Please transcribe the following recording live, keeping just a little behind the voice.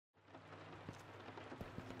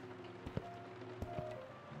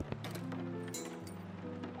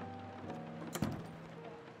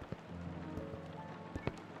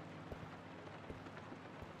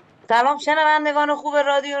سلام شنوندگان خوب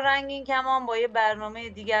رادیو رنگین کمان، با یه برنامه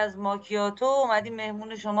دیگه از ماکیاتو اومدیم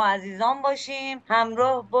مهمون شما عزیزان باشیم،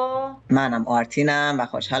 همراه با منم آرتینم و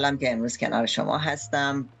خوشحالم که امروز کنار شما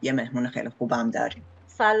هستم. یه مهمون خیلی خوبم داریم.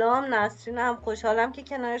 سلام نسرینم، خوشحالم که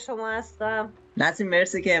کنار شما هستم. نسرین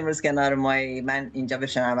مرسی که امروز کنار مایی. من اینجا به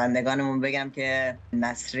شنوندگانمون بگم که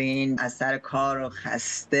نسرین از سر کار و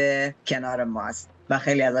خسته کنار ماست و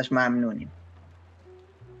خیلی ازش ممنونیم.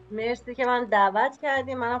 مرسی که من دعوت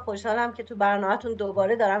کردیم. منم خوشحالم که تو برنامه‌تون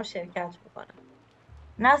دوباره دارم شرکت میکنم.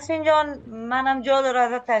 نسرین جان، منم جا داره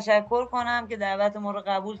ازت تشکر کنم که دعوت ما رو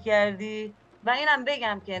قبول کردی و اینم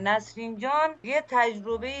بگم که نسرین جان یه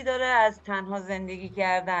تجربه‌ای داره از تنها زندگی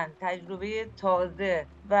کردن، تجربه تازه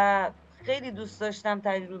و خیلی دوست داشتم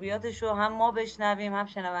تجربیاتشو هم ما بشنویم هم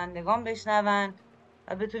شنوندگان بشنون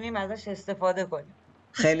و بتونیم ازش استفاده کنیم.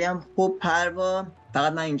 خیلی هم خوب پروا.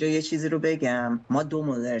 فقط من اینجا یه چیزی رو بگم، ما دو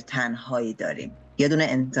مدل تنهایی داریم، یه دونه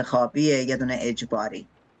انتخابیه یه دونه اجباری.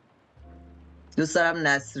 دوست دارم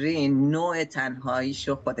نسرین نوع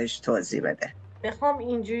تنهاییشو خودش توضیح بده. بخوام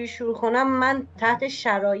اینجوری شروع کنم، من تحت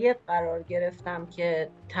شرایط قرار گرفتم که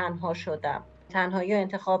تنها شدم. تنهایی رو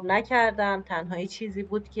انتخاب نکردم، تنهایی چیزی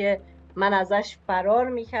بود که من ازش فرار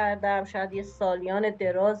میکردم. شاید یه سالیان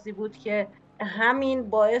درازی بود که همین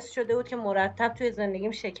باعث شده بود که مرتب توی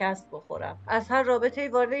زندگیم شکست بخورم. از هر رابطه‌ای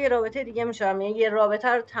وارد یه رابطه دیگه میشم، یعنی یه رابطه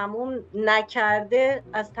رو تموم نکرده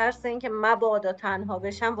از ترس اینکه مبادا تنها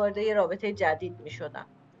بشم وارد یه رابطه جدید میشدم.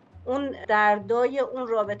 اون دردای اون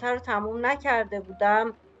رابطه رو تموم نکرده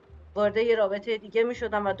بودم، وارد یه رابطه دیگه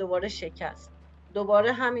میشدم و دوباره شکست،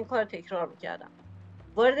 دوباره همین کار تکرار میکردم.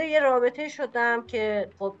 وارد یه رابطه شدم که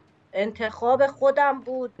خب انتخاب خودم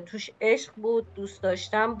بود، توش عشق بود، دوست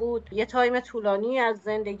داشتم بود. یه تایم طولانی از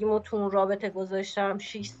زندگیمو تو اون رابطه گذاشتم،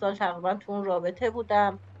 6 سال تقریبا تو اون رابطه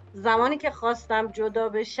بودم. زمانی که خواستم جدا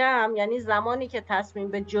بشم، یعنی زمانی که تصمیم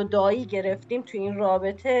به جدایی گرفتیم تو این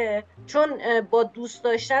رابطه، چون با دوست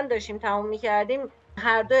داشتن داشتیم تموم میکردیم،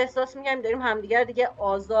 هر دو احساس میکنیم داریم همدیگر دیگه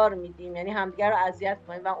آزار میدیم، یعنی همدیگر رو اذیت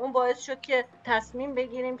کنیم و اون باعث شد که تصمیم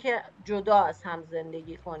بگیریم که جدا از هم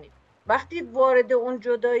زندگی کنیم. وقتی وارد اون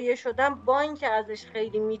جدایی شدم، با اینکه ازش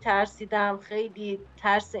خیلی میترسیدم، خیلی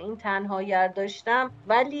ترس این تنهایی رو داشتم،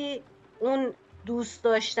 ولی اون دوست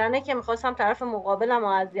داشتنه که میخواستم طرف مقابلم رو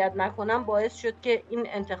اذیت نکنم باعث شد که این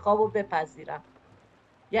انتخاب رو بپذیرم.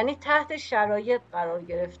 یعنی تحت شرایط قرار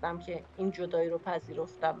گرفتم که این جدایی رو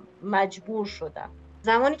پذیرفتم، مجبور شدم.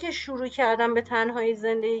 زمانی که شروع کردم به تنهایی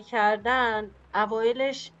زندگی کردن،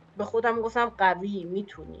 اوایلش به خودم گفتم قوی،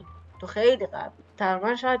 میتونی، تو خیلی قوی.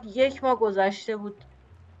 تقریبا شاید 1 ماه گذشته بود.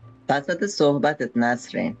 وسط صحبتت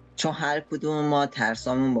نسرین، چون هر کدوم ما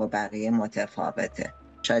ترسامون با بقیه متفاوته،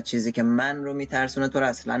 شاید چیزی که من رو میترسونه تو رو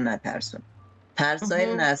اصلا نترسونه.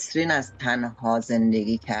 ترسای نسرین از تنها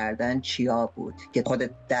زندگی کردن چیا بود که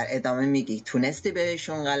خودت در ادامه میگی تونستی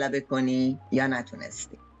بهشون غلبه کنی یا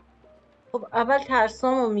نتونستی؟ خب اول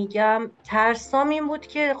ترسامو میگم. ترسام این بود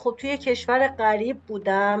که خب توی کشور غریب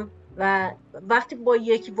بودم و وقتی با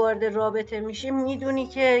یکی وارد رابطه میشی میدونی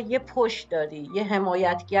که یه پشت داری، یه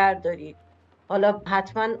حمایتگر داری. حالا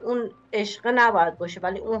حتما اون عشق نباید باشه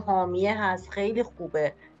ولی اون حامیه هست، خیلی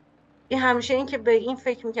خوبه. این همیشه این که به این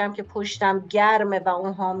فکر میکنم که پشتم گرمه و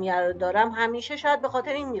اون حامیه رو دارم، همیشه شاید به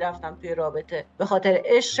خاطر این میرفتم توی رابطه، به خاطر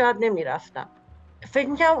عشق شاید نمیرفتم. فکر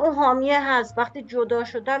میکنم اون حامیه هست. وقتی جدا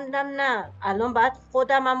شدم دیدم نه، الان باید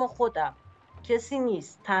خودم و خودم، کسی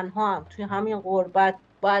نیست، تنها هم توی همین غربت.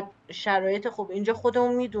 باید شرایط خوب اینجا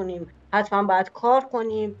خودمون میدونیم، حتما باید کار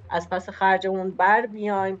کنیم، از پس خرجمون بر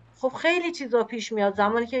بیایم. خب خیلی چیزا پیش میاد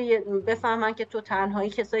زمانی که بفهمن که تو تنهایی.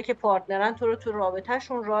 کسایی که پارتنرن تو رو تو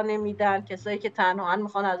رابطهشون راه نمیدن، کسایی که تنهان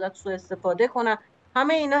میخوان ازت سوء استفاده کنن.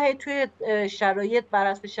 همه اینا هی توی شرایط، بر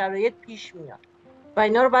اساس شرایط پیش میاد و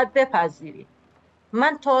اینا رو باید بپذیری.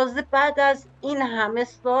 من تازه بعد از این همه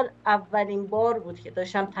سال اولین بار بود که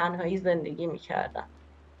داشتم تنهایی زندگی میکردم،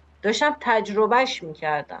 داشتم تجربهش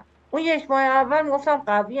میکردم. اون 1 ماه اول میگفتم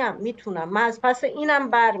قویم، میتونم، من از پس اینم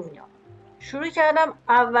برمیام. شروع کردم،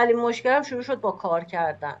 اولین مشکلم شروع شد با کار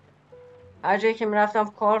کردن. هر جایی که میرفتم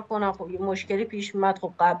کار کنم خب یه مشکلی پیش میاد.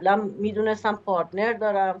 خب قبلا میدونستم پارتنر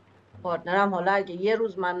دارم، پارتنرم حالا اگه یه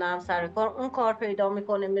روز من نرم سر کار، اون کار پیدا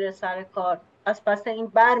میکنه میره سر کار، از پس این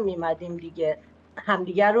بر میمدیم دیگه،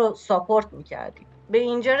 همدیگر رو ساپورت میکردیم. به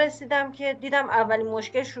اینجا رسیدم که دیدم اولین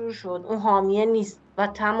مشکل شروع شد، اون حامیه نیست و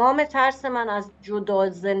تمام ترس من از جدا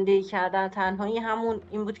زندگی کردن تنهایی همون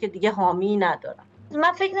این بود که دیگه حامی ندارم.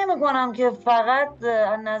 من فکر نمی کنم که فقط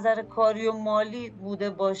از نظر کاری و مالی بوده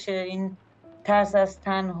باشه این ترس از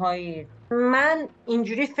تنهایی. من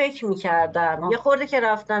اینجوری فکر میکردم. یه خورده که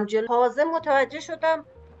رفتم جلو تازه متوجه شدم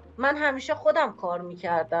من همیشه خودم کار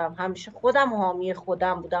میکردم، همیشه خودم حامی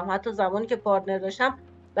خودم بودم، حتی زمانی که پارتنر داشتم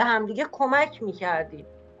به همدیگه کمک میکردیم.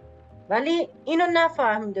 ولی اینو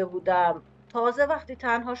نفهمیده بودم. تازه وقتی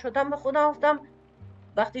تنها شدم به خودم گفتم،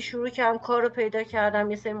 وقتی شروع کردم کار رو پیدا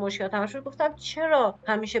کردم، یه سری مشکلات هم شد، گفتم چرا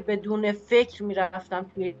همیشه بدون فکر میرفتم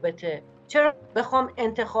توی رابطه؟ چرا بخوام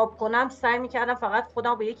انتخاب کنم سعی میکردم فقط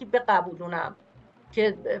خودم به یکی بقبولونم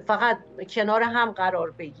که فقط کنار هم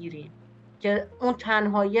قرار بگیریم، که اون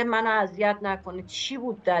تنهایی منو اذیت نکنه. چی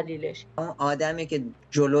بود دلیلش؟ اون آدمی که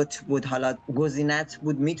جلوت بود، حالا گزینت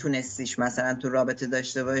بود، میتونستیش مثلا تو رابطه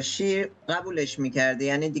داشته باشی، قبولش میکردی،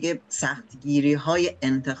 یعنی دیگه سختگیری های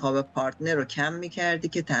انتخاب پارتنر رو کم میکردی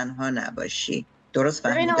که تنها نباشی. درست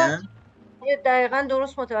ببین فهمیدم؟ دقیقا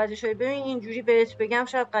درست متوجه شدی. ببین اینجوری بهت بگم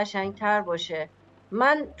شاید قشنگتر باشه.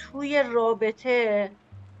 من توی رابطه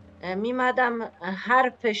میمدم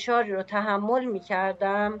هر فشاری رو تحمل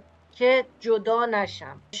میکردم که جدا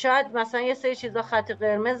نشم. شاید مثلا یه سری چیزا خط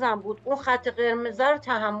قرمزم بود، اون خط قرمزه رو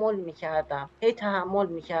تحمل میکردم، هی تحمل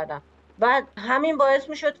میکردم. و همین باعث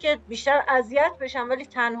میشد که بیشتر اذیت بشم ولی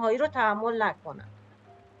تنهایی رو تحمل نکنم.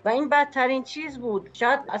 و این بدترین چیز بود.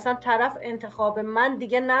 شاید اصلا طرف انتخاب من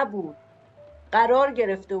دیگه نبود، قرار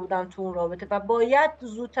گرفته بودم تو اون رابطه و باید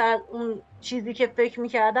زودتر اون چیزی که فکر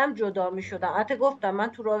میکردم جدا میشدم. حتی گفتم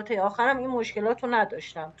من تو رابطه آخرم این مشکلات رو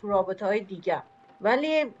نداشتم، تو رابطه های دیگه،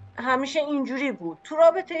 ولی همیشه اینجوری بود. تو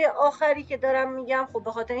رابطه آخری که دارم میگم، خب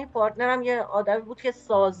به خاطر این پارتنرم یه آدمی بود که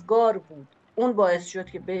سازگار بود، اون باعث شد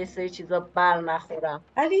که به سری چیزا بر نخورم.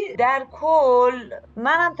 ولی در کل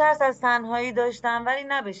منم ترس از تنهایی داشتم، ولی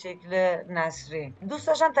نه به شکل نسرین. دوست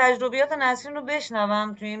داشتم تجربیات نسرین رو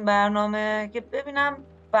بشنوم تو این برنامه که ببینم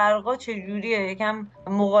فرقا چجوریه، یکم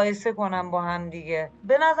مقایسه کنم با هم دیگه.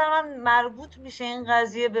 به نظر من مربوط میشه این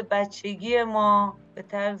قضیه به بچگی ما، به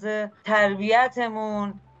طرز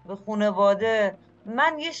تربیتمون، به خانواده.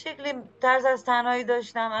 من یه شکلی طرز از تنهایی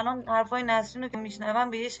داشتم، الان حرفای نسرین رو که میشنوم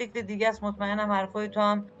به یه شکل دیگه است. مطمئنم حرفای تو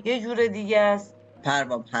هم یه جور دیگه است.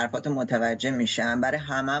 پروا، حرفات متوجه میشم. برای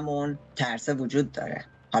هممون ترس وجود داره.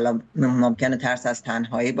 حالا ممکنه ترس از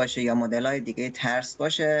تنهایی باشه یا مدل‌های دیگه ترس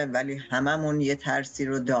باشه، ولی هممون یه ترسی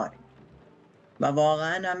رو داریم و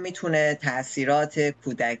واقعا هم میتونه تأثیرات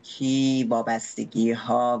کودکی، وابستگی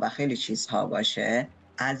ها و خیلی چیزها باشه.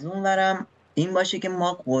 از اون ورم این باشه که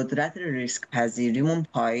ما قدرت ریسک پذیریمون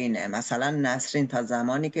پایینه. مثلا نسرین تا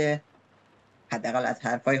زمانی که، حداقل از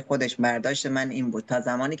حرفای خودش برداشت من این بود، تا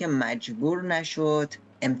زمانی که مجبور نشد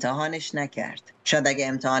امتحانش نکرد. شاید اگه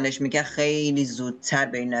امتحانش میکرد خیلی زودتر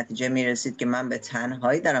به این نتیجه میرسید که من به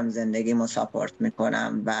تنهایی دارم زندگیمو ساپورت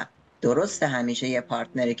میکنم و درسته همیشه یه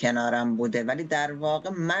پارتنری کنارم بوده، ولی در واقع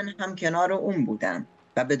من هم کنار اون بودم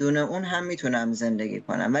و بدون اون هم میتونم زندگی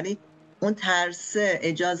کنم. ولی اون ترسه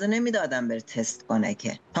اجازه نمیدادم بر تست کنه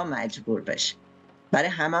که تا مجبور بشه. برای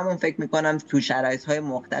هممون فکر میکنم تو شرایط‌های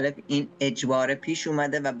مختلف این اجبار پیش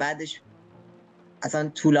اومده و بعدش اصلا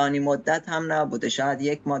طولانی مدت هم نبوده. شاید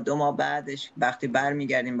 1 ماه 2 ماه بعدش وقتی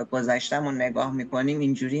برمیگردیم به گذشته‌مون نگاه میکنیم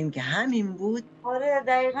اینجوریم که همین بود. آره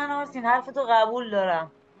دقیقاً آرتین، حرفتو قبول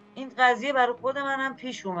دارم. این قضیه برای خود منم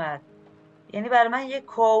پیش اومد. یعنی برای من یه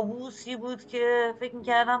کابوسی بود که فکر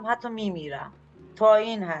میکردم حتی میمیرم. تا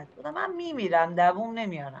این حد بودم من میمیرم، دووم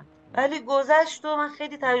نمیارم. ولی گذشت و من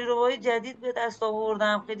خیلی تجربه‌های جدید به دست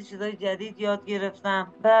آوردم، خیلی چیزای جدید یاد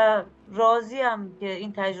گرفتم و راضیم که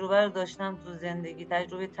این تجربه رو داشتم تو زندگی.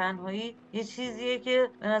 تجربه تنهایی یه چیزیه که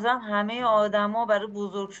به نظرم همه آدما برای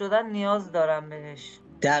بزرگ شدن نیاز دارن بهش.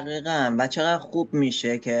 دقیقاً. و چقدر خوب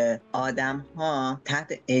میشه که آدم ها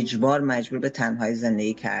تحت اجبار مجبور به تنهایی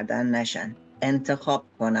زندگی کردن نشن، انتخاب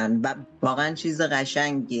کنن. و واقعا چیز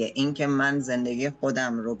قشنگیه این که من زندگی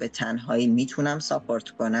خودم رو به تنهایی میتونم ساپورت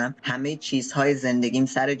کنم، همه چیزهای زندگیم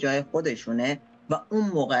سر جای خودشونه و اون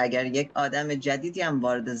موقع اگر یک آدم جدیدی هم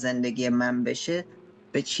وارد زندگی من بشه،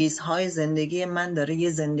 به چیزهای زندگی من داره یه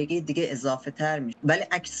زندگی دیگه اضافه تر میشه. ولی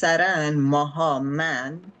اکثرا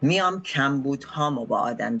من میام کمبودهامو با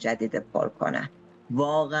آدم جدید پر کنم.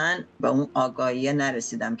 واقعا به اون آگاهی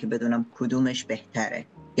نرسیدم که بدونم کدومش بهتره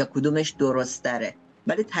یا کدومش درستره.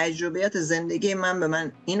 ولی تجربیات زندگی من به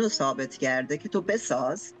من اینو ثابت کرده که تو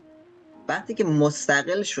بساز. وقتی که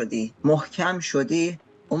مستقل شدی، محکم شدی،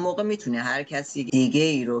 اون موقع میتونی هر کسی دیگه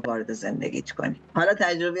ای رو وارد زندگیت کنی. حالا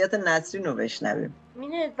تجربیات نسرین رو بشنویم.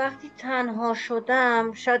 مینه وقتی تنها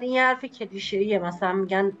شدم، شاید این یه حرف کلیشه‌ایه، مثلا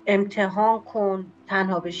میگن امتحان کن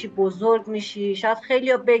تنها بشی بزرگ میشی. شاید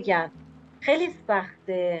خیلیا بگن خیلی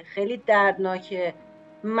سخته، خیلی دردناکه.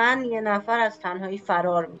 من یه نفر از تنهایی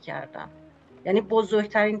فرار میکردم. یعنی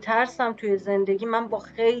بزرگترین ترسم توی زندگی، من با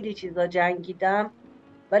خیلی چیزا جنگیدم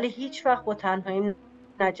ولی هیچ وقت با تنهایی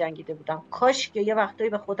نجنگیده بودم. کاش که یه وقتایی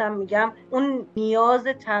به خودم میگم اون نیاز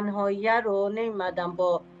تنهایی رو نمیمدم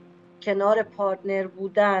با کنار پارتنر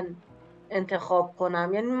بودن انتخاب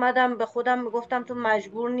کنم. یعنی اومدم به خودم میگفتم تو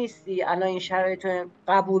مجبور نیستی الان این شرایط رو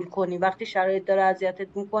قبول کنی. وقتی شرایط داره اذیتت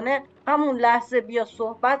میکنه همون لحظه بیا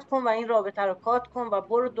صحبت کن و این رابطه رو کات کن و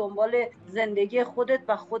برو دنبال زندگی خودت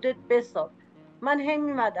و خودت بساز. من هی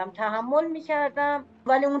میمدم تحمل میکردم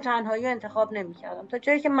ولی اون تنهایی رو انتخاب نمیکردم تا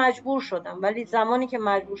جایی که مجبور شدم. ولی زمانی که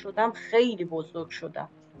مجبور شدم خیلی بزرگ شدم.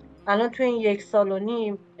 الان تو این 1.5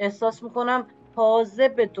 سال احساس میکنم تازه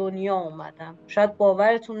به دنیا اومدم. شاید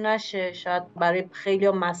باورتون نشه، شاید برای خیلی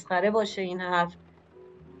مسخره باشه این حرف،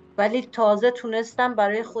 ولی تازه تونستم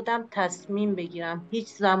برای خودم تصمیم بگیرم. هیچ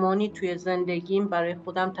زمانی توی زندگیم برای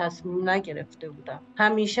خودم تصمیم نگرفته بودم.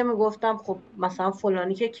 همیشه میگفتم خب مثلا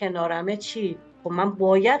فلانی که کنارمه چی؟ خب من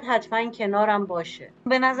باید حتما این کنارم باشه.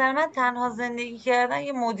 به نظر من تنها زندگی کردن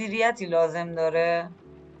یه مدیریتی لازم داره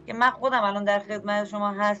که من خودم الان در خدمت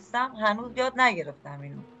شما هستم هنوز یاد نگرفتم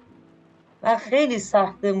اینو و خیلی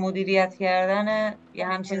سخت مدیریت کردن یه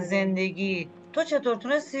همچین زندگی. تو چطور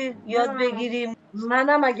تونستی یاد بگیری؟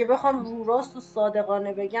 منم اگه بخوام رو راست و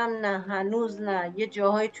صادقانه بگم نه، هنوز نه. یه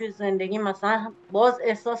جاهایی توی زندگی مثلا باز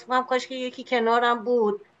احساس کنم کاش که یکی کنارم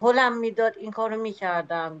بود هلم میداد این کارو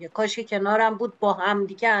میکردم، یا کاش که کنارم بود با هم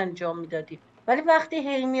دیگه انجام میدادیم. ولی وقتی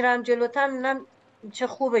هی میرم جلوتر میبینم چه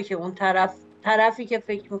خوبه که اون طرفی که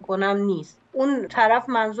فکر میکنم نیست. اون طرف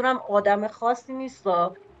منظورم آدم خاصی نیست.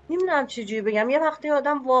 نمیدونم چجوری بگم، یه وقتی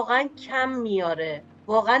آدم واقعا کم میاره،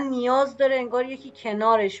 واقعا نیاز داره انگار یکی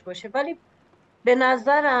کنارش باشه. ولی به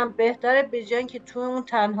نظرم بهتره به جای اینکه تو اون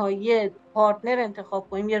تنهایی پارتنر انتخاب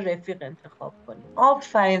کنیم یه رفیق انتخاب کنیم.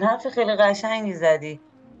 آفرین، حرف خیلی قشنگی زدی.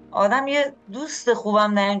 آدم یه دوست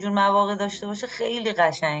خوبم در اینجور مواقع داشته باشه خیلی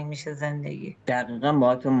قشنگ میشه زندگی. دقیقا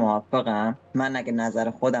با تو موافقم. من اگه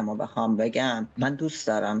نظر خودم رو بخوام بگم، من دوست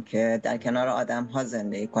دارم که در کنار آدم ها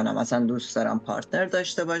زندگی کنم. مثلا دوست دارم پارتنر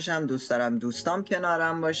داشته باشم، دوست دارم دوستام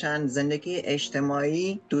کنارم باشن، زندگی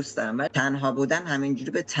اجتماعی دوست دارم. ولی تنها بودن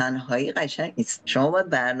همینجوری به تنهایی قشنگ نیست. شما باید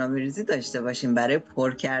برنامه ریزی داشته باشین برای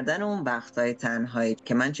پر کردن اون وقتهای تنهایی،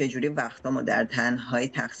 که من چجوری وقتامو در تنهایی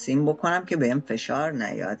تقسیم بکنم که بهم فشار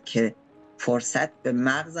نیاد، که فرصت به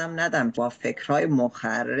مغزم ندم با فکرهای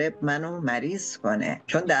مخرب منو مریض کنه.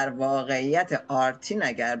 چون در واقعیت آرتین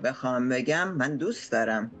اگر بخوام بگم، من دوست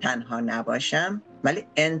دارم تنها نباشم ولی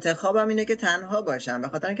انتخابم اینه که تنها باشم، به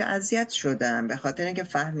خاطر اینکه اذیت شدم، به خاطر اینکه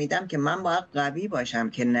فهمیدم که من باید قوی باشم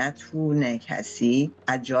که نتونه کسی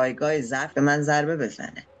از جایگاه ضعف به من ضربه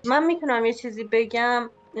بزنه. من میتونم یه چیزی بگم؟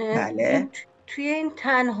 بله. توی این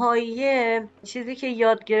تنهایی چیزی که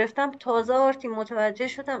یاد گرفتم، تازه آرتی متوجه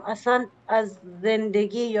شدم اصلا از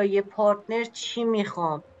زندگی یا یه پارتنر چی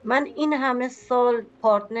میخوام. من این همه سال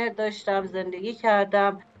پارتنر داشتم، زندگی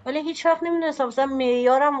کردم، ولی هیچ وقت نمیدونستم مثلا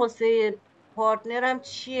معیارم واسه پارتنرم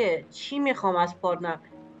چیه، چی میخوام از پارتنرم.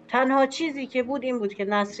 تنها چیزی که بود این بود که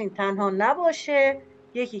نسرین تنها نباشه،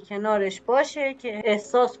 یکی کنارش باشه که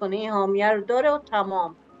احساس کنه این حامیه رو داره و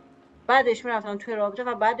تمام. بعدش میرفتم توی رابطه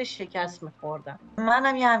و بعدش شکست میخوردم.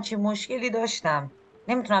 منم یه همچین مشکلی داشتم.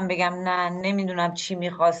 نمیتونم بگم نه نمیدونم چی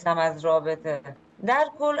میخواستم از رابطه. در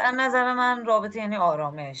کل از نظر من رابطه یعنی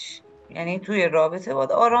آرامش. یعنی توی رابطه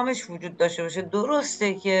باید آرامش وجود داشته باشه.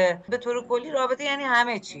 درسته که به طور کلی رابطه یعنی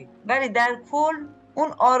همه چی، ولی در کل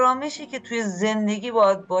اون آرامشی که توی زندگی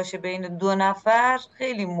باید باشه بین دو نفر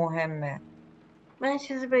خیلی مهمه. من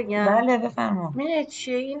چیزی بگم؟ بله بفرما. می‌دونی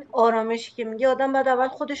چیه این آرامشی که میگه؟ آدم باید اول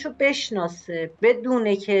خودشو بشناسه،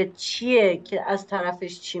 بدونه که چیه، که از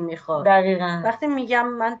طرفش چی میخواد. دقیقاً. وقتی میگم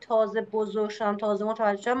من تازه بزرگ شدم، تازه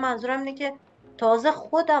متوجه شدم، منظورم اینه که تازه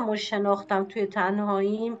خودم رو شناختم توی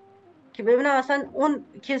تنهاییم، که ببینم اصلا اون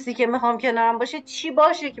کسی که میخوام کنارم باشه چی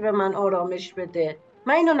باشه که به من آرامش بده.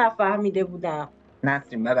 من اینو نفهمیده بودم.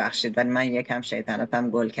 نسرین ببخشید ولی من یکم شیطنتم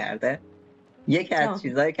گل کرده. یکی از جان.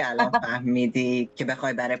 چیزهایی که الان فهمیدی که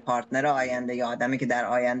بخوای برای پارتنر آینده یا آدمی که در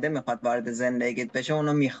آینده میخواد وارد زندگیت بشه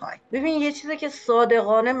اونو میخوای. ببین یه چیزی که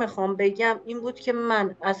صادقانه میخوام بگم این بود که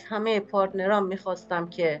من از همه پارتنرام میخواستم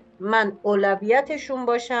که من اولویتشون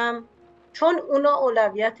باشم، چون اونا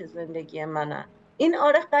اولویت زندگی منن. این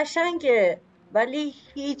آره قشنگه، ولی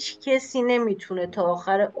هیچ کسی نمیتونه تا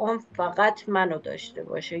آخر عمر فقط منو داشته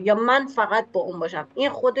باشه یا من فقط با اون باشم. این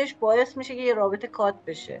خودش باعث میشه که یه رابطه کات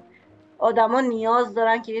بشه. آدما نیاز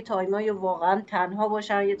دارن که یه تایمایی واقعا تنها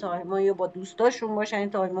باشن، یه تایمایی با دوستاشون باشن، یه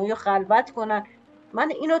تایمایی خلوت کنن.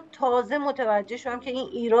 من اینو تازه متوجه شدم که این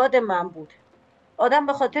ایراد من بود. آدم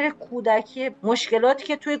به خاطر کودکی مشکلاتی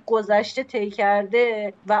که توی گذشته طی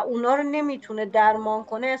کرده و اونا رو نمیتونه درمان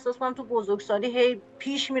کنه، احساس کنم تو بزرگسالی هی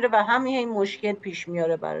پیش میره و همین هی مشکل پیش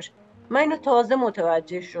میاره براش. من اینو تازه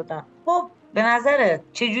متوجه شدم. خب به نظرت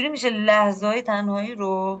چجوری میشه لحظه‌های تنهایی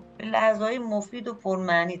رو به لحظه‌های مفید و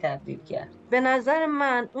پرمعنی تبدیل کرد؟ به نظر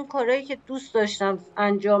من اون کارهایی که دوست داشتم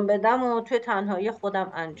انجام بدم و توی تنهایی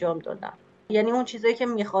خودم انجام دادم. یعنی اون چیزایی که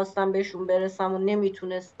میخواستم بهشون برسم و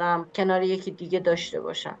نمیتونستم کنار یکی دیگه داشته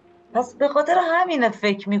باشم. پس به خاطر همینه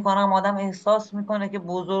فکر میکنم آدم احساس میکنه که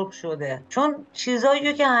بزرگ شده، چون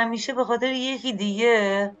چیزایی که همیشه به خاطر یکی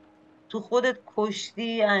دیگه تو خودت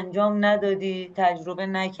کشتی، انجام ندادی، تجربه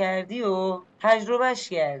نکردی و تجربهش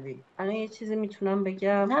کردی. الان یه چیزی میتونم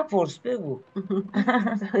بگم؟ نپرس، بگو.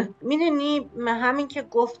 میدونی همین که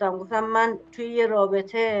گفتم من توی یه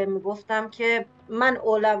رابطه میگفتم که من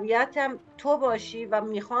اولویتم تو باشی و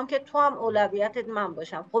میخوام که تو هم اولویتت من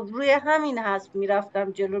باشم. خب روی همین هست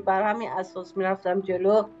میرفتم جلو، بر همین اساس میرفتم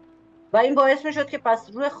جلو و این باعث میشد که پس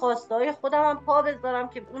روی خواستهای خودم هم پا بذارم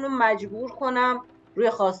که اونو مجبور کنم روی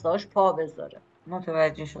خواستهاش پا بذاره.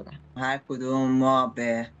 متوجه شدم. هر کدوم ما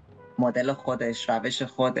به مدل خودش، روش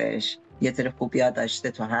خودش، یه سری خوبی ها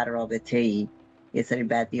داشته تو هر رابطه ای، یه سری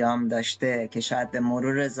بدی هم داشته که شاید به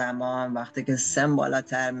مرور زمان وقتی که سن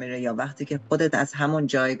بالاتر میره یا وقتی که خودت از همون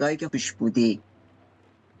جایگاهی که توش بودی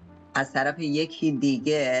از طرف یکی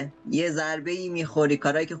دیگه یه ضربه ای میخوری،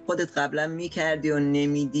 کارهایی که خودت قبلا میکردی و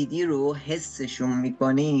نمیدیدی رو حسشون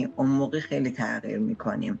میکنی، اون موقع خیلی تغییر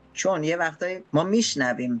میکنیم. چون یه وقتایی ما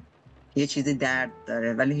میشنویم یه چیزی درد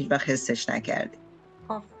داره ولی هیچ وقت حسش نکردیم.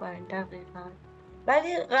 آفرین، دقیقاً.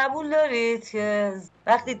 ولی قبول دارید که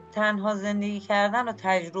وقتی تنها زندگی کردن رو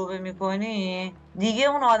تجربه میکنی دیگه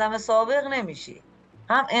اون آدم سابق نمیشی.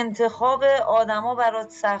 هم انتخاب آدما برات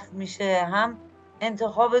سخت میشه، هم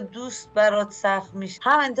انتخاب دوست برات سخت میشه،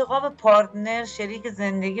 هم انتخاب پارتنر، شریک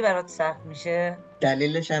زندگی برات سخت میشه.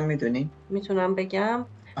 دلیلش هم میدونی؟ میتونم بگم؟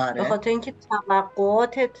 به آره. خاطر اینکه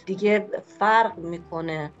توقعاتت دیگه فرق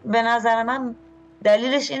میکنه. به نظر من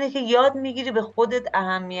دلیلش اینه که یاد میگیری به خودت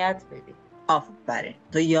اهمیت بدی. آفرین،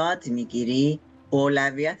 تو یاد میگیری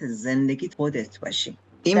اولویت زندگی خودت باشی.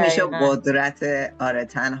 این میشه دقیقاً. قدرت. آره،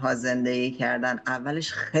 تنها زندگی کردن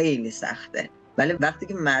اولش خیلی سخته ولی وقتی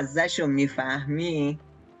که مزهش رو میفهمی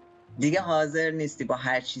دیگه حاضر نیستی با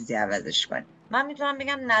هر چیزی عوضش کنی. من میتونم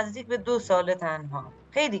بگم نزدیک به 2 سال تنها.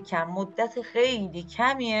 خیلی کم، مدت خیلی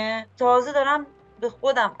کمیه. تازه دارم به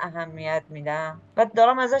خودم اهمیت میدم و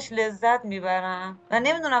دارم ازش لذت میبرم و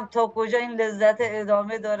نمیدونم تا کجا این لذت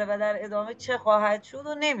ادامه داره و در ادامه چه خواهد شد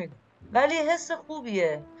و نمیدونم، ولی حس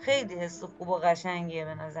خوبیه، خیلی حس خوب و قشنگیه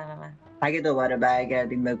به نظر من. اگه دوباره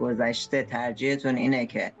برگردیم به گذشته، ترجیحتون اینه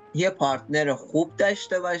که یه پارتنر خوب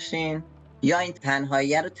داشته باشین یا این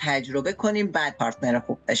تنهایی رو تجربه کنیم بعد پارتنر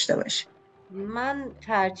خوب داشته باشین؟ من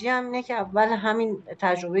ترجیحم اینه که اول همین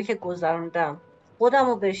تجربه که گذروندم خودم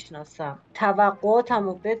رو بشناسم، توقعاتم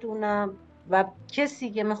رو بدونم و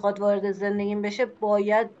کسی که میخواد وارد زندگیم بشه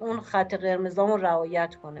باید اون خط قرمزام رو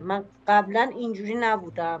رعایت کنه. من قبلا اینجوری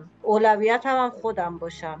نبودم، اولویتم هم خودم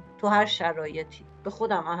باشم، تو هر شرایطی به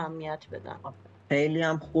خودم اهمیت بدم. خیلی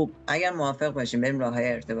هم خوب. اگر موافق باشیم بریم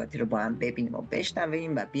راههای ارتباطی رو با هم ببینیم و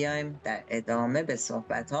بشنویم و بیایم در ادامه به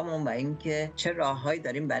صحبتامون و اینکه چه راههایی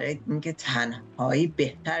داریم برای اینکه تنهایی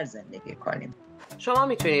بهتر زندگی کنیم. شما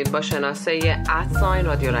میتونید با شناسه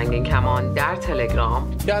رادیو رنگین کمان در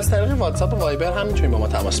تلگرام یا از طریق واتساپ و وایبر هم میتونید با ما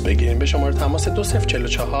تماس بگیریم به شماره تماس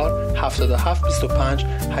 2044 77 25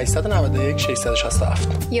 891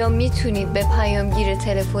 667. یا میتونید به پیامگیر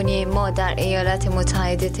تلفنی ما در ایالات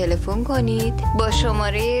متحده تلفن کنید با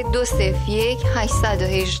شماره 201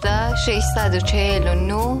 818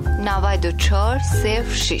 649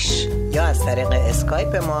 9406 یا از طریق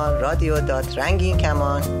اسکایپ ما رادیو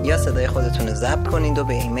رنگینکمان یا صدای خودتون رو ضبط کنید و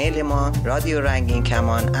به ایمیل ما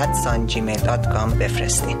radiorangin@gmail.com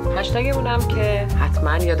بفرستین. هشتگ اونم که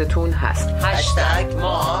حتما یادتون هست، هشتگ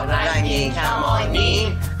ما رنگین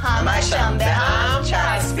کمانی، همش هم به هم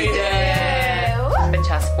چسبیده. به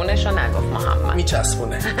چسبونش رو نگفت محمد،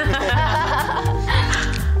 میچسبونه.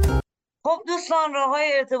 خب دوستان،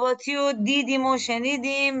 راههای ارتباطی رو دیدیم و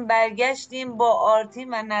شنیدیم. برگشتیم با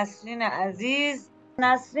آرتین و نسرین عزیز.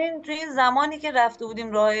 نسرین توی این زمانی که رفته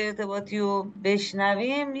بودیم راههای ارتباطی رو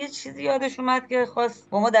بشنویم یه چیزی یادش اومد که خواست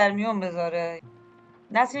با ما در میون بذاره.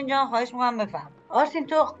 نسرین جان خواهش میکنم بفهم. آرتین،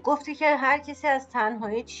 تو گفتی که هر کسی از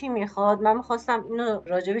تنهایی چی میخواد. من میخواستم اینو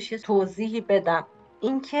راجبش یه توضیحی بدم.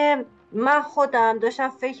 اینکه من خودم داشتم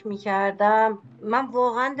فکر میکردم، من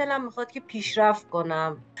واقعا دلم میخواد که پیشرفت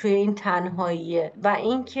کنم توی این تنهاییه و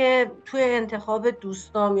اینکه توی انتخاب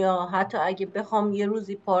دوستام یا حتی اگه بخوام یه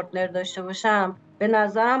روزی پارتنر داشته باشم، به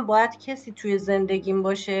نظرم باید کسی توی زندگیم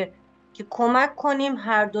باشه که کمک کنیم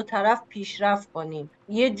هر دو طرف پیشرفت کنیم،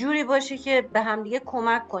 یه جوری باشه که به همدیگه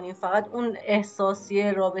کمک کنیم، فقط اون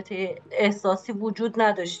رابطه احساسی وجود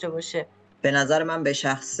نداشته باشه. به نظر من به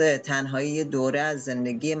شخصه تنهایی یه دوره از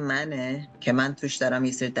زندگی منه که من توش دارم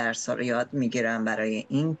یه سری درس‌ها رو یاد میگیرم برای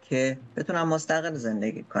این که بتونم مستقل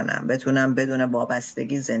زندگی کنم، بتونم بدون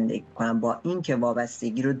وابستگی زندگی کنم، با این که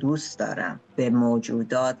وابستگی رو دوست دارم به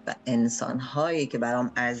موجودات و انسان‌هایی که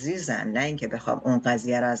برام عزیزن، نه اینکه بخوام اون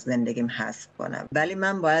قضیه رو از زندگیم حذف کنم. ولی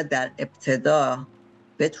من باید در ابتدا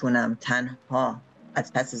بتونم تنها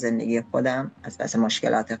از پس زندگی خودم، از پس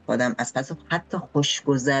مشکلات خودم، از پس حتی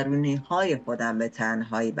خوشگذرونی های خودم به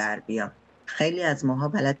تنهایی بر بیام. خیلی از ماها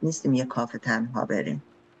بلد نیستیم یه کافه تنها بریم.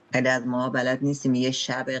 خیلی از ماها بلد نیستیم یه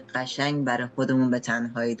شب قشنگ برای خودمون به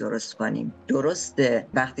تنهایی درست کنیم. درسته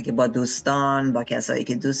وقتی که با دوستان، با کسایی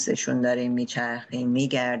که دوستشون داریم میچرخیم،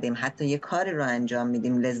 میگردیم، حتی یه کاری رو انجام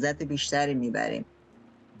میدیم، لذت بیشتری میبریم.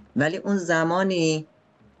 ولی اون زمانی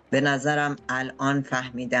به نظرم الان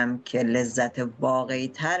فهمیدم که لذت واقعی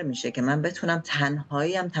تر میشه که من بتونم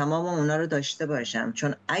تنهاییم تمام اونا رو داشته باشم.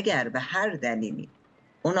 چون اگر به هر دلیلی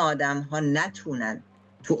اون آدم ها نتونن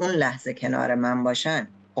تو اون لحظه کنار من باشن،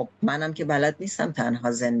 خب منم که بلد نیستم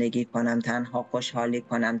تنها زندگی کنم، تنها خوشحالی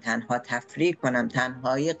کنم، تنها تفریح کنم،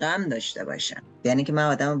 تنهایی غم داشته باشم. یعنی که من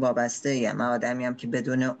آدم وابسته ایم، من آدمیم که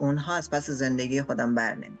بدون اونها از پس زندگی خودم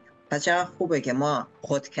بر نمیام. پس چقدر خوبه که ما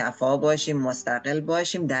خودکفا باشیم، مستقل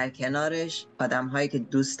باشیم، در کنارش آدم‌هایی که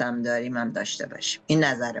دوستم داریم هم داشته باشیم. این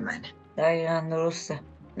نظر منه. دقیقاً درسته.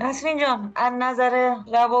 نسرین جان، از نظر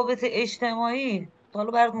روابط اجتماعی تا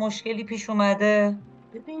حالا برات مشکلی پیش اومده؟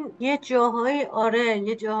 ببین یه جاهایی آره،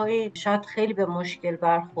 یه جاهایی شاید خیلی به مشکل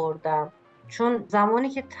برخوردم، چون زمانی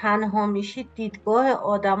که تنها میشی دیدگاه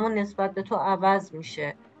آدما نسبت به تو عوض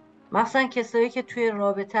میشه. مثلا کسایی که توی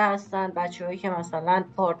رابطه هستن، بچه‌هایی که مثلا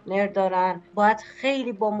پارتنر دارن، باید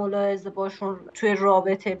خیلی با ملاحظه باشون توی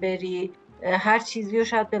رابطه بری، هر چیزی رو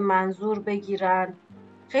شاید به منظور بگیرن.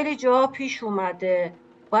 خیلی جاها پیش اومده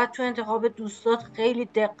باید تو انتخاب دوستات خیلی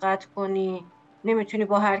دقت کنی، نمیتونی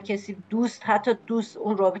با هر کسی دوست، حتی دوست،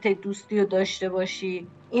 اون رابطه دوستی رو داشته باشی.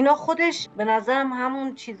 اینا خودش به نظرم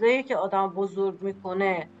همون چیزایی که آدم بزرگ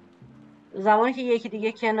میکنه. زمانی که یکی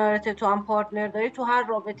دیگه کنارته، تو هم پارتنر داری، تو هر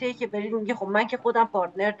رابطه‌ای که برید میگی خب من که خودم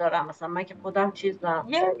پارتنر دارم، مثلا من که خودم چیزم.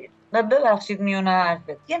 ببخشید میونه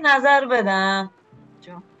حرفت یه نظر بدم.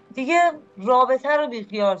 جا. دیگه رابطه رو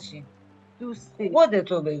بیخیال شیم، دوستی.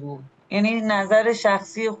 خودتو بگو، یعنی نظر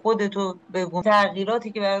شخصی خودتو بگو،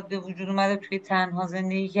 تغییراتی که برات به وجود اومده توی تنها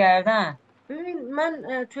زندگی کردن. ببین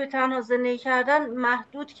من توی تنها زندگی کردن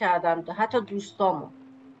محدود کردم حتی دوستامو،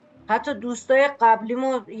 حتی دوستای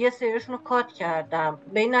قبلیمو یه سریشون رو کات کردم،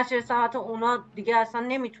 به این نتیجه رسیدم حتی اونا دیگه اصلا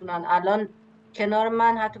نمیتونن الان کنار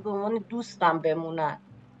من حتی به عنوان دوستم بمونن.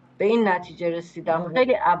 به این نتیجه رسیدم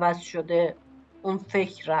خیلی عوض شده اون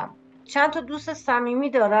فکرم. چند تا دوست صمیمی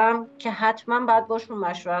دارم که حتما باید باشون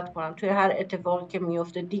مشورت کنم توی هر اتفاقی که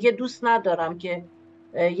میفته. دیگه دوست ندارم که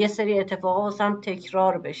یه سری اتفاقا واسم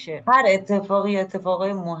تکرار بشه. هر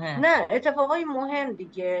اتفاقای مهم. نه اتفاقای مهم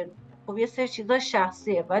دیگه، خب یه سری چیزا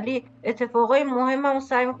شخصیه، ولی اتفاقای مهممو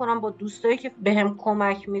سعی میکنم با دوستایی که بهم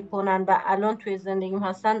کمک میکنن و الان توی زندگیم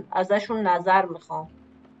هستن ازشون نظر میخوام،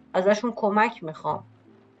 ازشون کمک میخوام.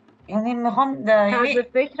 یعنی میخوام طرز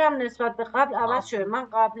فکرم نسبت به قبل عوض شده. من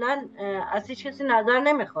قبلا از هیچ کسی نظر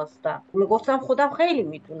نمیخواستم، میگفتم خودم خیلی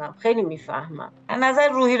میدونم، خیلی میفهمم. از نظر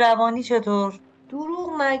روحی روانی چطور؟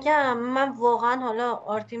 دروغ نگم، من واقعا، حالا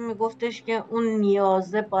آرتین میگفتش که اون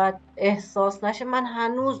نیازه باید احساس نشه، من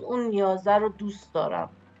هنوز اون نیازه رو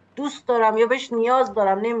دوست دارم یا بهش نیاز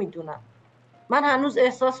دارم نمیدونم. من هنوز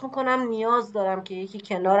احساس میکنم نیاز دارم که یکی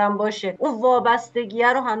کنارم باشه. اون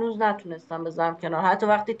وابستگیه رو هنوز نتونستم بذارم کنار، حتی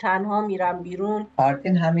وقتی تنها میرم بیرون.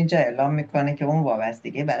 آرتین همینجا اعلام میکنه که اون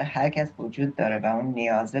وابستگی برای هر کس وجود داره و اون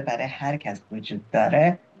نیازه برای هر کس وجود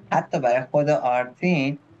داره، حتی برای خود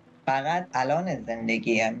آرتین. فقط الان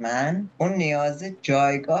زندگی من اون نیازه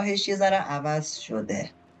جایگاهش یه ذره عوض شده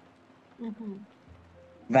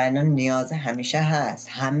و این نیاز همیشه هست.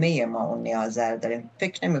 همه ما اون نیازه رو داریم.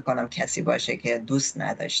 فکر نمی کنم کسی باشه که دوست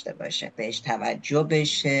نداشته باشه، بهش توجه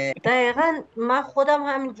بشه. دقیقا من خودم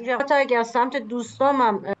همینجوری، حتی اگه از سمت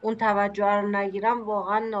دوستامم اون توجه رو نگیرم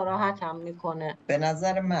واقعا ناراحتم میکنه. به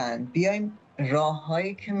نظر من بیایم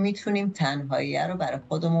راههایی که میتونیم تنهایی رو برای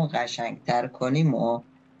خودمون قشنگتر کنیم و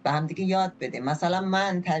به هم دیگه یاد بدیم. مثلا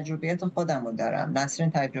من تجربیات خودم رو دارم،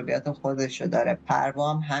 نسرین تجربیات خودش رو داره،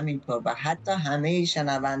 پروا هم همینطور، و حتی همه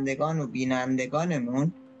شنوندگان و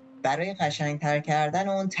بینندگانمون برای قشنگتر کردن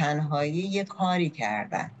اون تنهایی یه کاری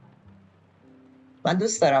کردن. من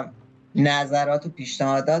دوست دارم نظرات و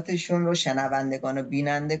پیشنهاداتشون رو شنوندگان و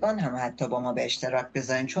بینندگان هم حتی با ما به اشتراک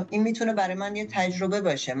بذارین، چون این میتونه برای من یه تجربه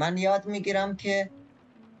باشه. من یاد میگیرم که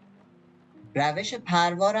روش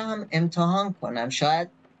پروا رو هم امتحان کنم، شاید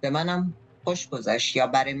به منم خوش گذشت یا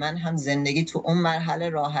برای من هم زندگی تو اون مرحله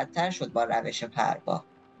راحت تر شد با روش پروا.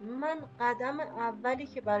 من قدم اولی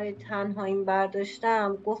که برای تنهاییم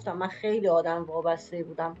برداشتم، گفتم من خیلی آدم وابسته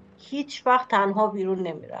بودم، هیچ وقت تنها بیرون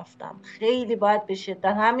نمیرفتم، خیلی باید به شدت،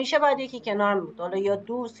 همیشه باید یکی کنارم بود، حالا یا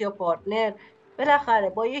دوست یا پارتنر، بالاخره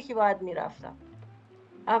با یکی باید میرفتم.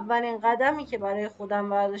 اولین قدمی که برای خودم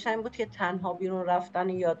برداشتم این بود که تنها بیرون رفتن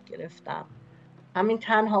رو یاد گرفتم. همین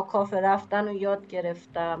تنها کافه رفتن رو یاد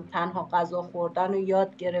گرفتم، تنها غذا خوردن رو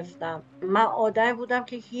یاد گرفتم. من آدمی بودم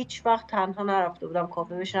که هیچ وقت تنها نرفته بودم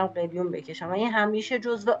کافه بشینم قلیون بکشم و این همیشه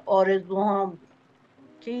جزو آرزوهام بود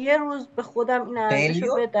که یه روز به خودم این ارزش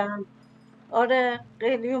رو قلیون؟ بدم. آره،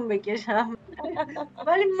 قلیون بکشم.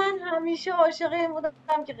 ولی من همیشه عاشق این بودم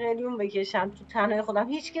که قلیون بکشم تو تنهای خودم،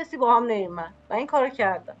 هیچ کسی با هم نیومد و این کارو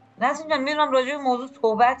کردم. نسرین جان، میدونم راجع به موضوع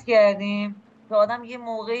صحبت کردیم که آدم یه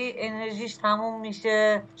موقعی انرژیش تموم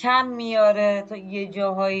میشه، کم میاره، تا یه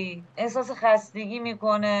جاهایی احساس خستگی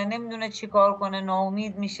میکنه، نمیدونه چی کار کنه،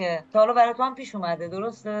 ناامید میشه. تا حالا برای تو هم پیش اومده،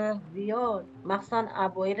 درسته؟ زیاد، مخصوصا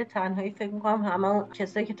اوایل تنهایی فکر میکنم همه اون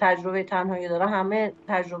کسایی که تجربه تنهایی دارن همه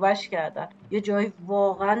تجربهش کردن. یه جایی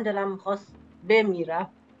واقعا دلم میخواست بمیرم.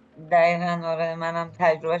 دقیقاً، آره، منم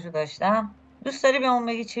تجربهشو داشتم. دوست داری به اون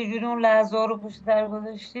بگی چجوری اون لحظه ها رو پشت سر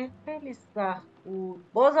گذاشتی؟ خیلی سخت بود.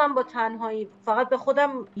 بازم با تنهایی فقط به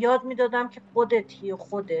خودم یاد میدادم که خودتی و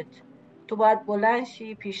خودت، تو باید بلند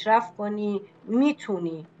شی، پیشرفت کنی،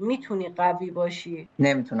 میتونی قوی باشی.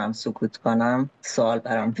 نمیتونم سکوت کنم، سوال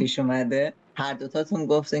برام پیش اومده. هر دوتاتون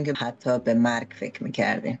گفتین که حتی به مرگ فکر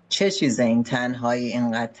میکردین. چه چیز این تنهایی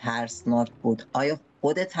اینقدر ترسناک بود؟ آیا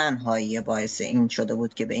خود تنهایی باعث این شده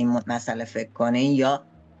بود که به این مسئله فکر کنین یا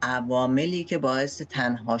عواملی که باعث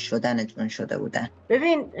تنها شدنتون شده بودن؟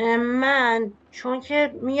 ببین، من چون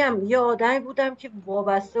که میگم یه آدمی بودم که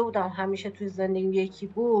وابسته بودم، همیشه توی زندگی یکی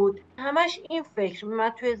بود، همش این فکر من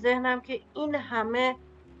توی ذهنم که این همه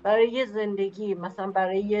برای یه زندگی، مثلا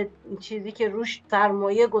برای یه چیزی که روش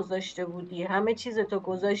سرمایه گذاشته بودی، همه چیزتو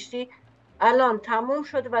گذاشتی، الان تموم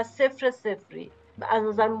شده و صفر صفری. از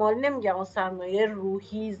نظر مالی نمیگم، اون سرمایه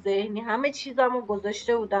روحی، ذهنی، همه چیزمو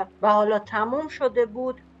گذاشته بودم و حالا تموم شده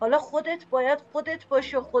بود. حالا خودت باید خودت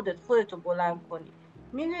باشی و خودتو بلند کنی.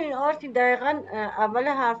 میدونین آرتین، دقیقا اول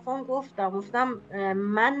حرفام گفتم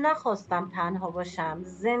من نخواستم تنها باشم،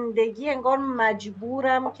 زندگی انگار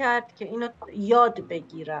مجبورم کرد که اینو یاد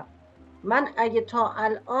بگیرم. من اگه تا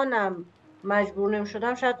الانم مجبور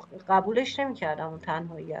نمی‌شدم شاید قبولش نمی‌کردم اون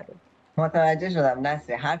تنهایی رو. متوجه شدم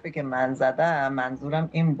نسری. حرفی که من زدم منظورم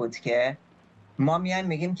این بود که ما میایم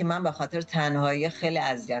میگیم که من به خاطر تنهایی خیلی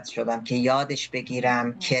اذیت شدم که یادش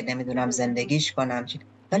بگیرم، که نمیدونم زندگیش کنم چی.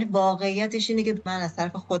 ولی واقعیتش اینه که من از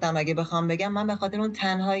طرف خودم اگه بخوام بگم، من به خاطر اون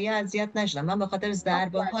تنهایی اذیت نشدم، من به خاطر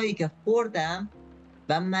ضربه هایی که خوردم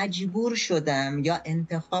و مجبور شدم یا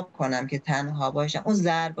انتخاب کنم که تنها باشم. اون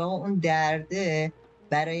ضربه ها، اون درده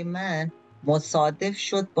برای من مصادف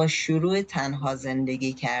شد با شروع تنها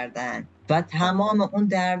زندگی کردن و تمام اون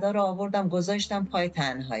دردا رو آوردم گذاشتم پای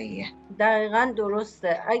تنهایی. دقیقاً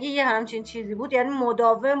درسته. اگه یه همچین چیزی بود یعنی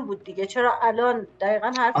مداوم بود دیگه. چرا الان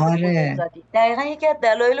دقیقاً حرفی که خودت آره، زدی. دقیقا یکی از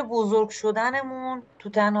دلایل بزرگ شدنمون تو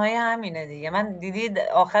تنهایی همینه دیگه. من دیدی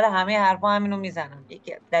آخر همه حرفا همینو میزنم،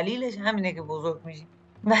 یکی از دلیلش همینه که بزرگ میشی.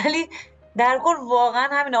 ولی در کل واقعا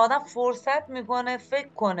همینه، آدم فرصت میکنه فکر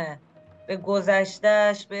کنه به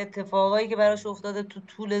گذشتهش، به اتفاقایی که براش افتاده تو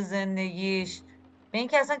طول زندگیش، به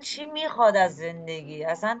اینکه اصلا چی میخواد از زندگی،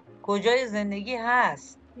 اصلا کجای زندگی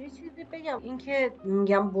هست. یه چیزی بگم، این که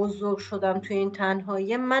میگم بزرگ شدم توی این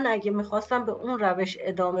تنهایی، من اگه میخواستم به اون روش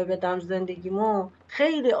ادامه بدم زندگیمو،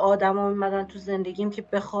 خیلی آدما میمدن تو زندگیم که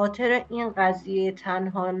به خاطر این قضیه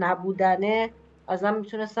تنها نبودنه ازم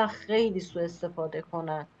میتونستن خیلی سوء استفاده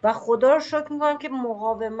کنن و خدا رو شکر میکنم که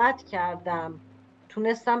مقاومت کردم،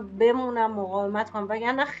 تونستم بمونم، مقاومت کنم،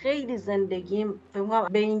 وگرنه خیلی زندگیم فکر میکنم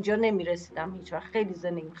به اینجا نمیرسیدم هیچ وقت، خیلی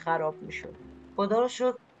زندگیم خراب میشد. خدا رو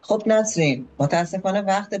شکر. خب نسرین، متاسفانه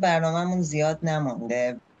وقت برنامه‌مون زیاد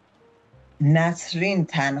نمونده. نسرین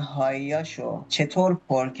تنهاییاشو چطور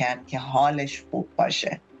پر کرد که حالش خوب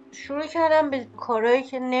باشه؟ شروع کردم به کارهایی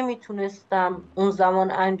که نمیتونستم اون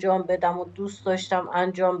زمان انجام بدم و دوست داشتم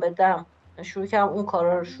انجام بدم، شروع کردم اون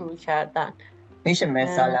کارا رو شروع کردن. میشه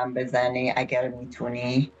مثالم بزنی اگر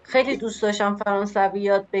میتونی؟ خیلی دوست داشتم فرانسوی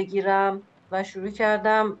یاد بگیرم و شروع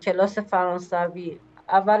کردم کلاس فرانسوی،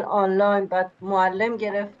 اول آنلاین، بعد معلم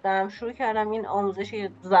گرفتم، شروع کردم این آموزش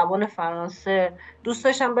زبان فرانسه. دوست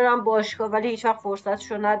داشتم برم باشگاه ولی هیچ وقت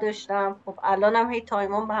فرصتشو نداشتم. خب الانم هی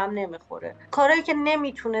تایمام به هم نمیخوره. کارهایی که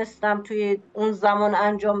نمیتونستم توی اون زمان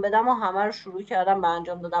انجام بدم و همه رو شروع کردم به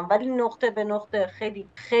انجام دادم، ولی نقطه به نقطه، خیلی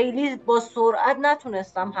خیلی با سرعت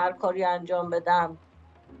نتونستم هر کاری انجام بدم.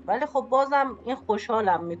 ولی خب بازم این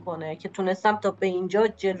خوشحالم میکنه که تونستم تا به اینجا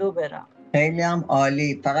جلو برم. خیلی هم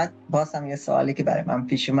عالی. فقط بازم یه سوالی که برای من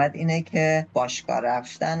پیش اومد اینه که باشگاه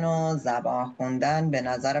رفتن و زبان خوندن به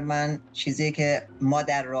نظر من چیزی که ما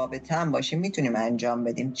در رابطه هم باشیم میتونیم انجام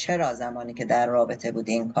بدیم. چرا زمانی که در رابطه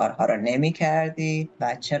بودی این کارها رو نمی کردی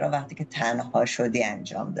و چرا وقتی که تنها شدی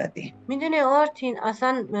انجام دادی؟ میدونی آرتین،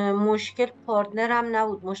 اصلا مشکل پارتنرم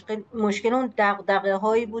نبود، مشکل اون دغدغه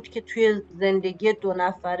هایی بود که توی زندگی 2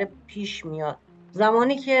 نفره پیش میاد.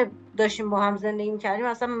 زمانی که داشتیم با هم زندگی میکردیم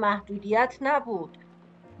اصلا محدودیت نبود،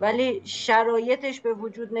 ولی شرایطش به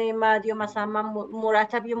وجود نیامد، یا مثلا من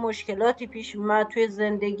مرتب یه مشکلاتی پیش اومد توی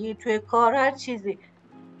زندگی، توی کار، هر چیزی.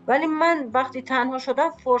 ولی من وقتی تنها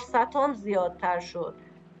شدم فرصتام زیادتر شد،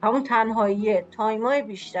 همون تنهاییه، تایمای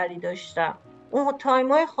بیشتری داشتم. اون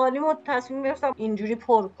تایمای خالیمو تصمیم گرفتم اینجوری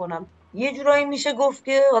پر کنم. یه جورایی میشه گفت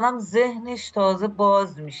که آدم ذهنش تازه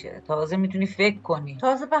باز میشه، تازه میتونی فکر کنی،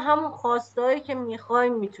 تازه به همون خواستهایی که میخوای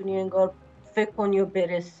میتونی انگار فکر کنی و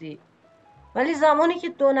برسی. ولی زمانی که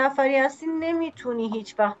 2 نفری هستی نمیتونی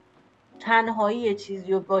هیچ وقت تنهایی یه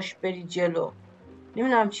چیزی رو باش بری جلو.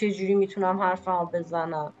 نمیدونم چه جوری میتونم حرفمو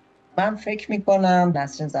بزنم. من فکر میکنم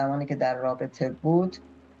نسرین زمانی که در رابطه بود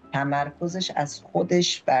تمرکزش از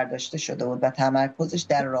خودش برداشته شده بود و تمرکزش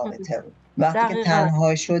در رابطه بود. وقتی که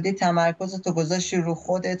تنها شدی تمرکزتو گذاشتی رو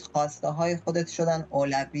خودت، خواسته های خودت شدن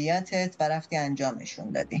اولویتت و رفتی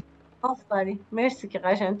انجامشون دادی. آفرین، مرسی که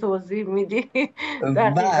قشنگ توضیح میدی.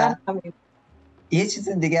 دقیقاً همین. یه چیز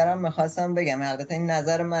دیگر هم میخواستم بگم، البته این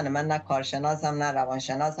نظر منه، من نه کارشناسم نه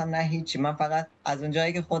روانشناسم نه هیچی، من فقط از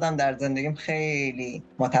اونجایی که خودم در زندگیم خیلی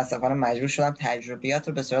متاسفانه مجبور شدم تجربیات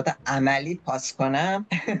رو به صورت عملی پاس کنم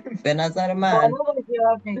به نظر من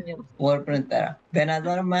قربونت برم، به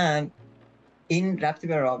نظر من این ربطی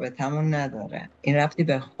به رابطمون نداره، این ربطی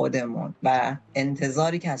به خودمون و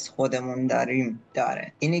انتظاری که از خودمون داریم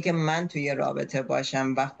داره. اینی که من توی رابطه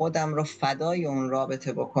باشم و خودم رو فدای اون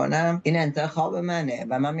رابطه بکنم، این انتخاب منه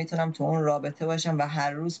و من میتونم تو اون رابطه باشم و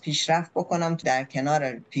هر روز پیشرفت بکنم. در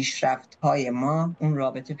کنار پیشرفت‌های ما اون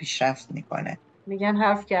رابطه پیشرفت میکنه. میگن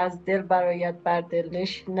حرف که از دل برایت بر دل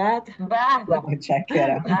نشیند.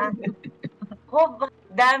 متشکرم. خب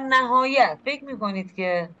در نهایت فکر میکنید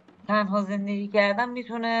که تنها زندگی کردن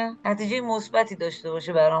میتونه نتیجه مثبتی داشته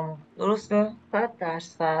باشه برامون، درسته؟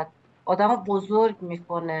 100% آدمو بزرگ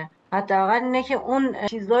میکنه. حداقل اینه که اون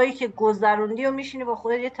چیزایی که گذروندی و میشینی با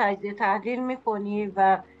خودت یه تجزیه تحلیل میکنی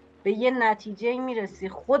و به یه نتیجه میرسی،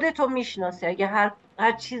 خودتو میشناسی. اگه هر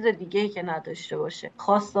چیز دیگه‌ای که نداشته باشه،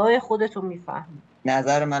 خواسته های خودتو میفهمی.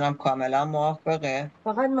 نظر منم کاملا موافقه.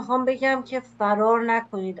 فقط میخوام بگم که فرار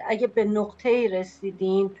نکنید. اگه به نقطه‌ای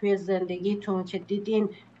رسیدین توی زندگیتون که دیدین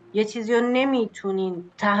یه چیزی رو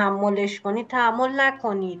نمیتونین تحملش کنید، تحمل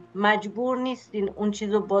نکنید. مجبور نیستین اون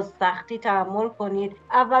چیز رو با سختی تحمل کنید.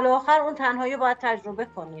 اول و آخر اون تنهایی باید تجربه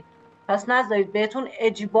کنید، پس نذارید بهتون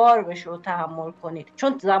اجبار بشه و تحمل کنید،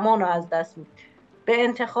 چون زمان رو از دست میدید. به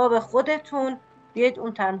انتخاب خودتون بیاید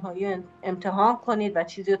اون تنهایی رو امتحان کنید و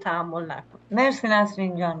چیزی رو تحمل نکنید. مرسی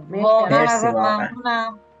نسرین جان، واقعا ازت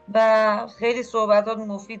ممنونم و خیلی صحبتات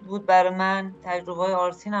مفید بود برای من. تجربه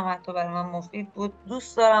آرتین هم حتی برای من مفید بود.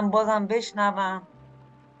 دوست دارم بازم بشنوم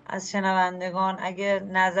از شنوندگان، اگه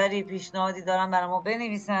نظری پیشنهادی دارن برای ما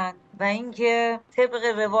بنویسن. و اینکه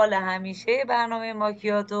طبق روال همیشه برنامه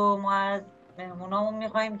ماکیاتو ما از مهمونامون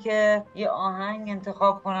میخوایم که یه آهنگ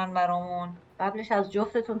انتخاب کنن برامون. قبلش از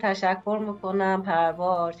جفتتون تشکر میکنم،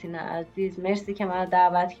 پروا، آرتین عزیز، مرسی که منو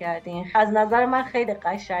دعوت کردین. از نظر من خیلی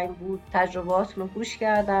قشنگ بود، تجربهاتون رو گوش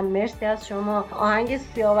کردم. مرسی از شما. آهنگ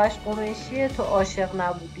سیاوش قمیشی تو عاشق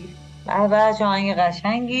نبودی. بچه آهنگ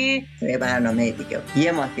قشنگی. یه برنامه دیگه،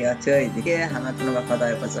 یه ماکیاتوی دیگه، همتون رو به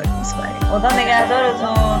خدای بزرگ میسپاریم. خدا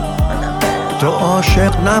نگهدارتون. تو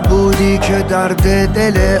عاشق نبودی که درد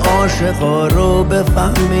دل عاشقا رو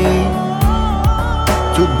بفهمی،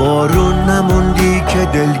 تو بارون نموندی که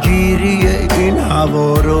دلگیری این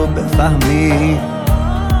هوا رو بفهمی،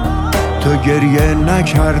 تو گریه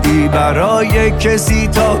نکردی برای کسی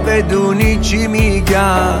تا بدونی چی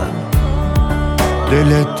میگن،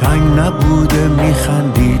 دلت تنگ نبوده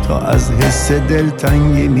میخندی تا از حس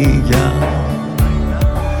دلتنگی میگن،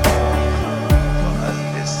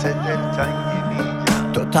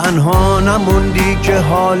 تو تنها نموندی که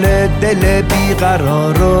حال دل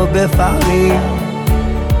بیقرار رو بفهمی،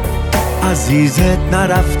 عزیزت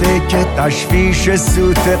نرفته که تشویش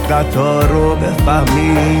سوت قطار رو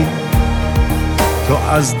بفهمی، تو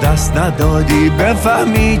از دست ندادی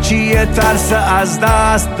بفهمی چیه ترس از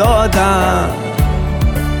دست دادن،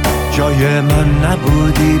 جای من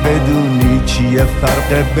نبودی بدونی چیه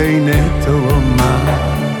فرق بین تو و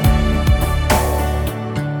من.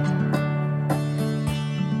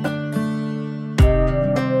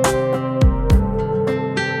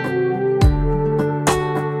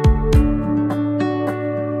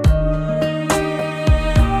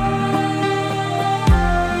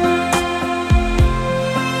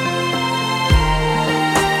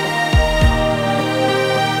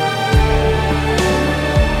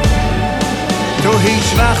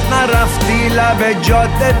 هیچ وقت نرفتی لب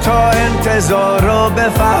جاده تا انتظار رو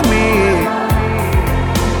بفهمی،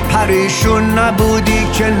 پریشون نبودی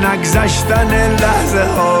که نگذشتن لحظه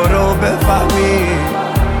ها رو بفهمی.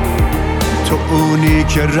 تو اونی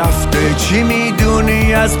که رفته چی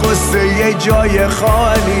میدونی از قصه یه جای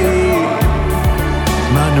خالی،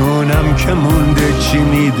 من اونم که مونده چی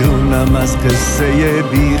میدونم از قصه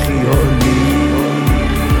بیخیالی.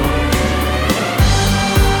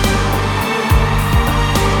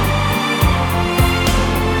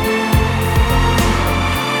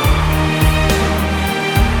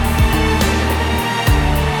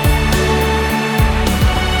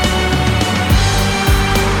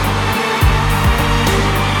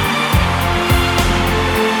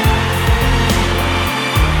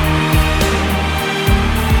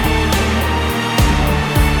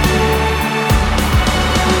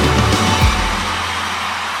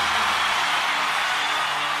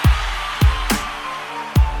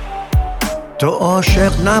 تو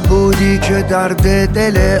عاشق نبودی که درد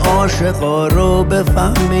دل عاشقا رو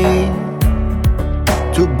بفهمی،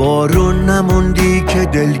 تو بارون نموندی که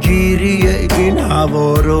دلگیری این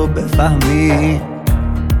هوا رو بفهمی.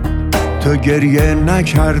 تو گریه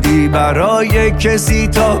نکردی برای کسی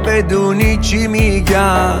تا بدونی چی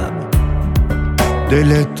میگم،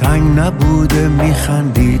 دلت تنگ نبوده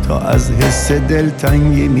میخندی تا از حس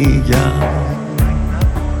دلتنگی میگم.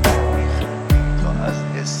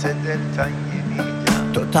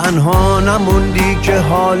 تو تنها نموندی که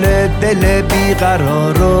حال دل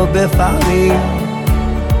بیقرار رو بفهمی،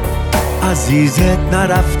 عزیزت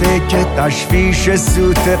نرفته که تشویش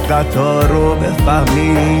سوت قطار رو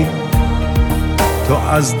بفهمی. تو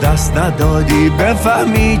از دست ندادی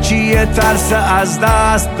بفهمی چیه ترس از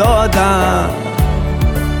دست دادن،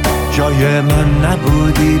 جای من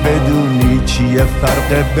نبودی بدونی چیه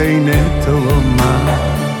فرق بین تو و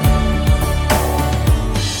من.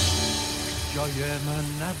 جای من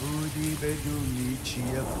نبودی بدونی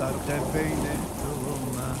چیه فرق بین تو و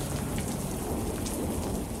من.